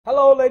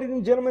Hello, ladies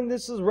and gentlemen,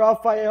 this is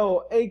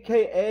Raphael,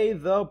 aka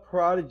The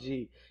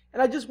Prodigy. And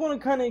I just want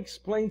to kind of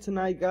explain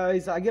tonight,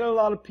 guys. I get a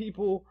lot of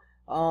people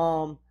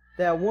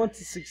that want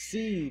to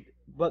succeed,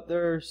 but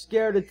they're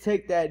scared to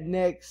take that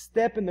next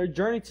step in their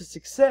journey to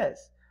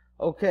success.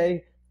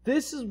 Okay?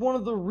 This is one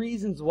of the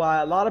reasons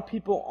why a lot of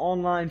people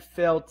online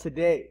fail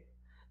today.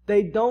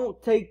 They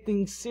don't take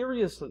things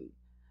seriously,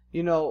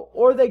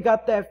 or they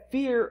got that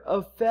fear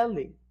of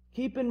failing.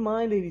 Keep in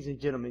mind, ladies and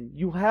gentlemen,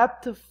 you have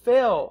to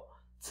fail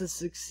to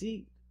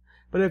succeed.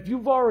 But if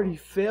you've already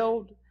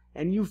failed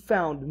and you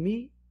found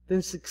me,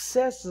 then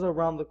success is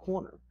around the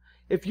corner.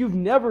 If you've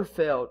never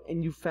failed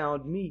and you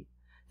found me,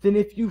 then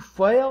if you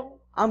fail,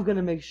 I'm going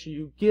to make sure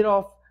you get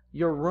off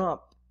your rump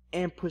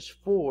and push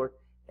forward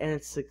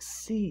and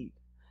succeed.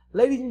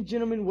 Ladies and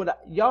gentlemen,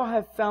 what y'all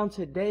have found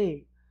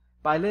today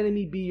by letting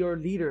me be your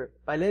leader,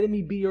 by letting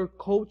me be your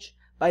coach,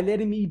 by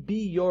letting me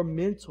be your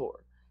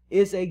mentor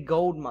is a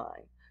gold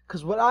mine.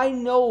 Because what I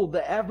know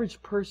the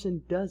average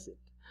person doesn't.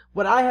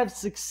 What I have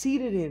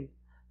succeeded in,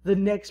 the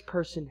next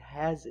person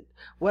hasn't.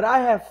 What I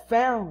have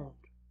found,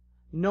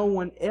 no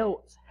one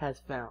else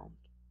has found.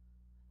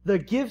 The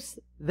gifts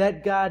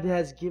that God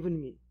has given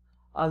me,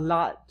 a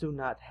lot do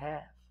not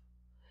have.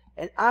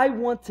 And I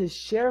want to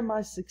share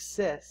my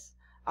success.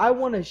 I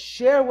want to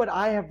share what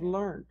I have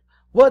learned.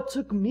 What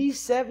took me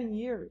 7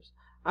 years,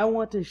 I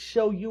want to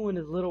show you in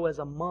as little as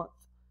a month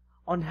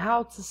on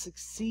how to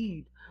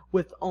succeed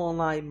with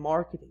online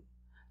marketing.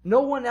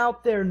 No one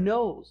out there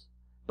knows,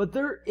 but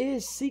there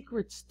is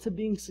secrets to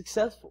being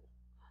successful.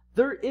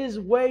 There is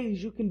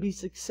ways you can be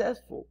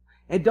successful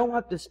and don't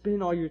have to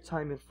spend all your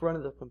time in front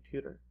of the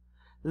computer.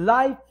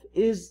 Life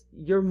is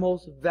your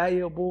most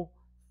valuable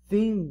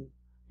thing.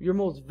 Your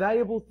most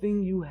valuable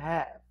thing you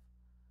have.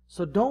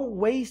 So don't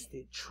waste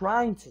it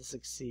trying to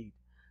succeed.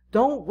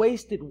 Don't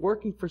waste it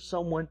working for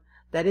someone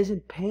that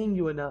isn't paying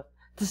you enough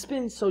to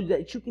spend so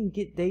that you can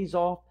get days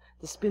off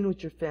to spend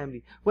with your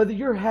family. Whether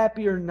you're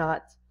happy or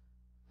not,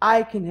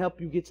 I can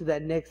help you get to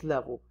that next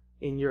level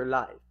in your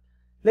life.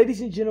 Ladies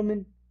and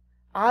gentlemen,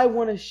 I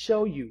want to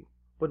show you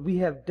what we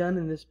have done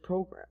in this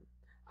program.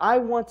 I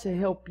want to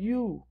help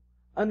you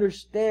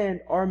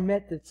understand our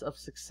methods of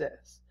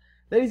success.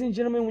 Ladies and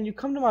gentlemen, when you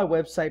come to my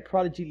website,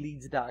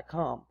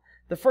 prodigyleads.com,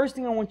 the first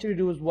thing I want you to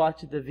do is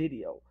watch the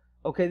video.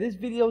 Okay, this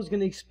video is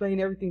going to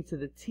explain everything to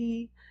the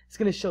T. It's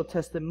going to show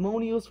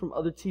testimonials from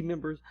other team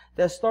members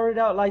that started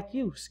out like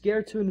you,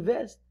 scared to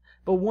invest,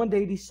 but one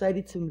day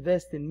decided to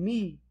invest in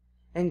me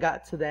and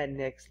got to that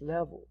next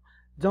level.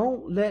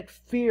 Don't let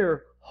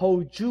fear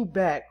hold you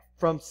back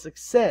from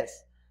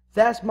success.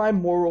 That's my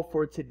moral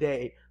for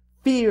today.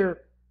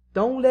 Fear,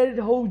 don't let it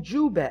hold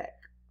you back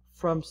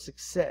from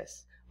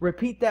success.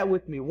 Repeat that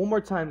with me one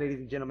more time, ladies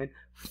and gentlemen.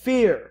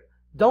 Fear,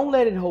 don't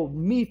let it hold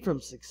me from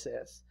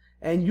success.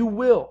 And you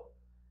will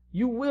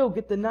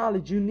get the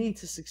knowledge you need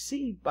to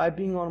succeed by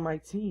being on my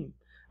team.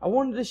 I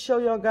wanted to show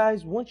y'all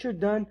guys, once you're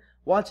done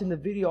watching the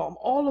video, I'm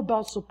all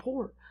about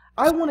support.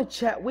 I want to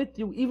chat with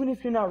you even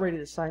if you're not ready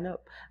to sign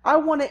up. I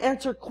want to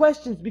answer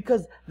questions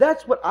because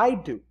that's what I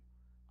do.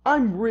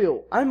 I'm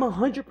real. I'm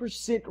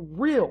 100%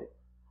 real.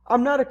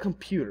 I'm not a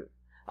computer.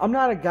 I'm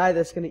not a guy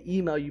that's going to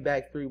email you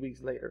back 3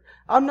 weeks later.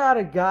 I'm not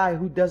a guy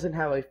who doesn't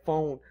have a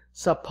phone,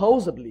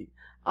 supposedly.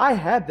 I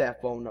have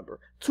that phone number,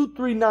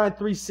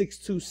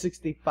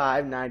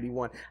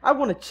 239-362-6591. I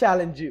want to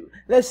challenge you.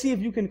 Let's see if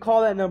you can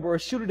call that number or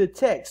shoot it a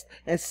text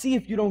and see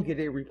if you don't get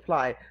a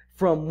reply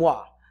from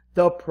moi,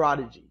 The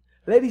Prodigy.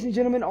 Ladies and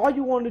gentlemen, all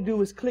you want to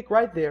do is click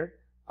right there.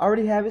 I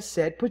already have it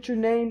set. Put your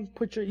name,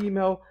 put your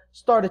email,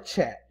 start a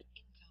chat.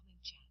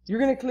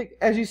 You're going to click,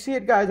 as you see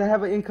it, guys, I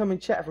have an incoming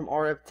chat from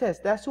RF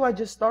Test. That's who I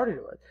just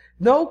started with.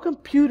 No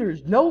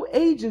computers, no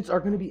agents are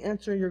going to be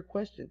answering your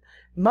question.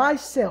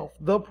 Myself,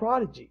 The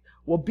Prodigy,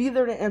 will be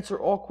there to answer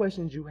all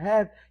questions you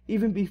have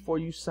even before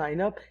you sign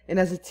up. And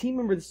as a team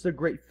member, this is a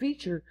great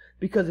feature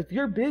because if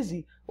you're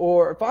busy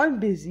or if I'm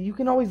busy, you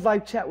can always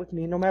live chat with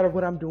me. No matter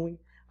what I'm doing,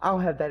 I'll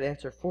have that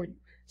answer for you.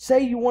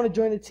 Say you want to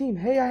join the team.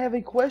 Hey, I have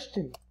a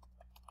question.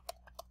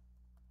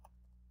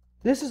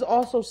 This is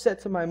also set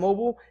to my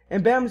mobile,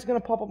 and bam, it's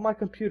going to pop up my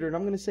computer, and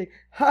I'm going to say,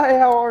 hi,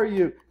 how are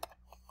you?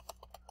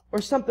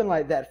 Or something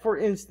like that, for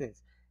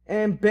instance.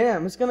 And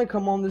bam, it's going to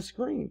come on the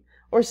screen.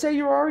 Or say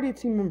you're already a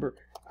team member.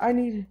 I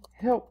need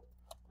help,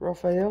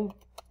 Raphael.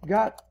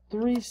 Got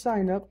 3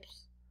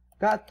 signups.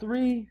 Got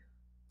 3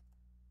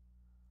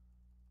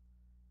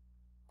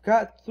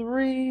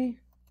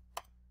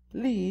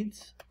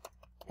 leads,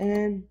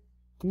 and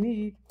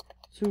need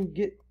to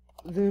get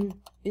them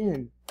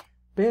in.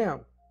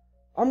 Bam.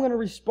 I'm going to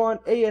respond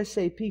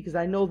ASAP because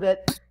I know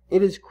that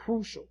it is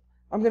crucial.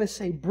 I'm going to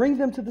say bring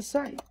them to the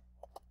site.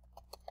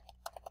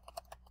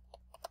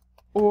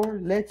 Or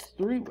let's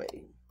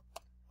 3-way.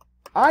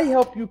 I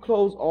help you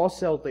close all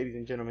sales, ladies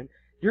and gentlemen.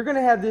 You're going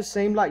to have this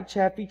same like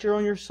chat feature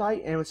on your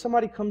site, and when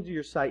somebody comes to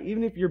your site,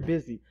 even if you're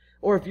busy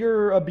or if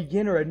you're a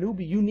beginner, a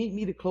newbie, you need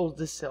me to close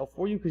this sale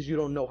for you because you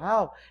don't know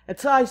how.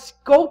 Until I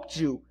scoped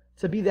you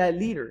to be that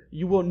leader,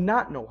 you will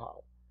not know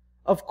how.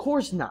 Of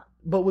course not.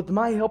 But with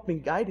my help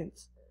and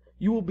guidance,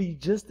 you will be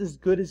just as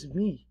good as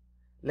me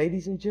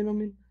Ladies and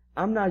gentlemen,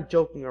 I'm not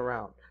joking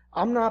around.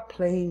 I'm not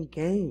playing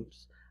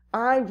games.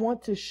 I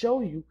want to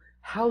show you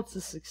how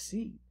to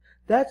succeed.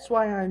 That's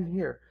why I'm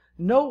here.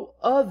 No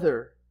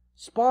other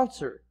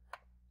sponsor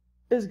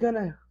is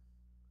gonna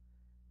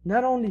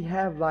not only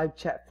have live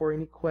chat for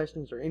any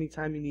questions or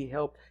anytime you need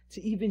help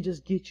to even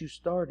just get you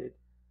started,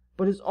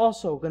 but is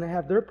also gonna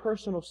have their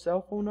personal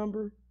cell phone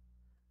number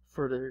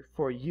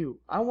for you.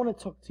 I want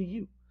to talk to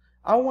you.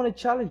 I want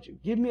to challenge you.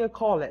 Give me a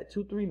call at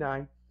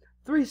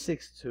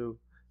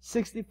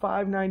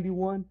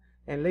 239-362-6591,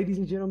 and ladies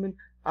and gentlemen,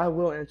 I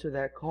will answer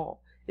that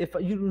call. If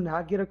you do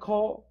not get a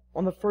call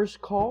on the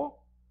first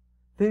call,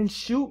 then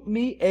shoot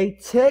me a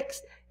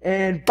text,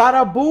 and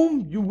bada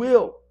boom, you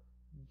will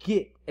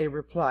get a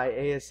reply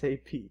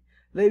ASAP.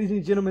 Ladies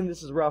and gentlemen,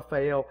 this is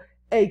Raphael,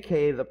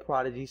 aka The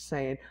Prodigy,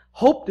 saying,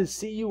 hope to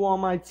see you on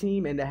my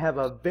team and to have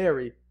a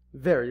very,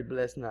 very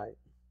blessed night.